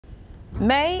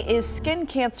May is Skin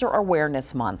Cancer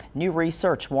Awareness Month. New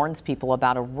research warns people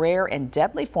about a rare and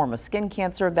deadly form of skin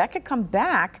cancer that could come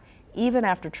back even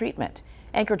after treatment.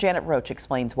 Anchor Janet Roach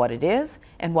explains what it is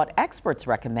and what experts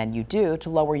recommend you do to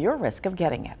lower your risk of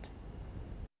getting it.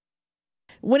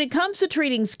 When it comes to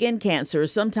treating skin cancer,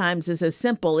 sometimes it's as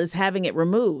simple as having it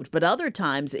removed, but other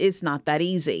times it's not that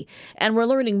easy. And we're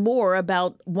learning more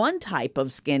about one type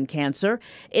of skin cancer.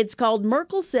 It's called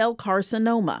Merkel Cell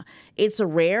Carcinoma. It's a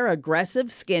rare,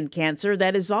 aggressive skin cancer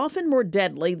that is often more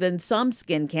deadly than some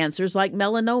skin cancers like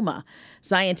melanoma.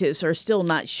 Scientists are still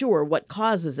not sure what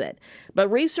causes it,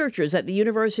 but researchers at the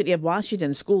University of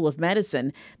Washington School of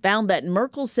Medicine found that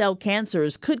Merkel cell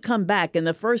cancers could come back in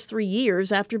the first 3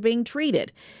 years after being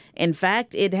treated. In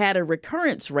fact, it had a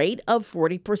recurrence rate of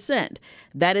 40%.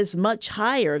 That is much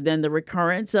higher than the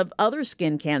recurrence of other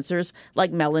skin cancers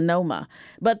like melanoma.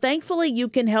 But thankfully, you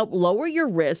can help lower your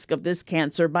risk of this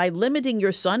cancer by limiting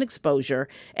your sun exposure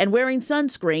and wearing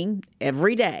sunscreen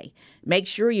every day. Make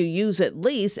sure you use at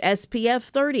least SPF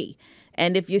 30.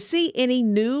 And if you see any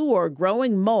new or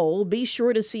growing mole, be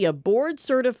sure to see a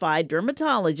board-certified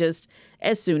dermatologist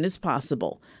as soon as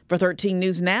possible. For 13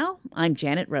 News Now, I'm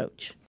Janet Roach.